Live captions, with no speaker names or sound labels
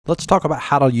Let's talk about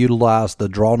how to utilize the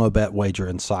draw no bet wager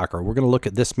in soccer. We're going to look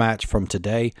at this match from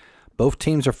today. Both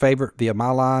teams are favored via my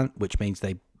line, which means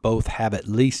they both have at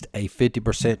least a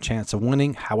 50% chance of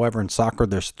winning. However, in soccer,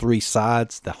 there's three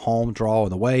sides, the home, draw,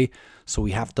 and away, so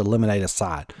we have to eliminate a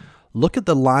side. Look at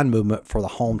the line movement for the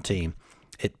home team.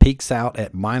 It peaks out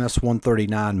at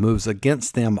 -139, moves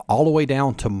against them all the way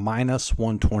down to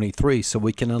 -123, so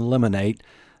we can eliminate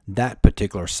that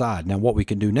particular side. Now, what we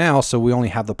can do now, so we only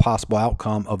have the possible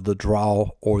outcome of the draw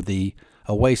or the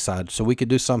away side. So we could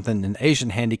do something in Asian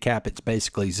handicap, it's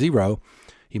basically zero.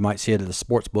 You might see it at the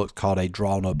sports books called a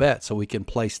draw no bet. So we can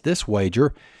place this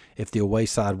wager. If the away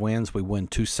side wins, we win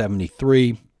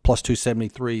 273 plus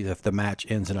 273. If the match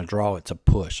ends in a draw, it's a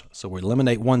push. So we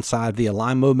eliminate one side via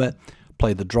line movement,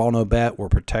 play the draw no bet. We're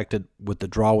protected with the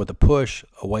draw with a push.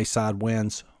 Away side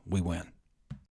wins, we win.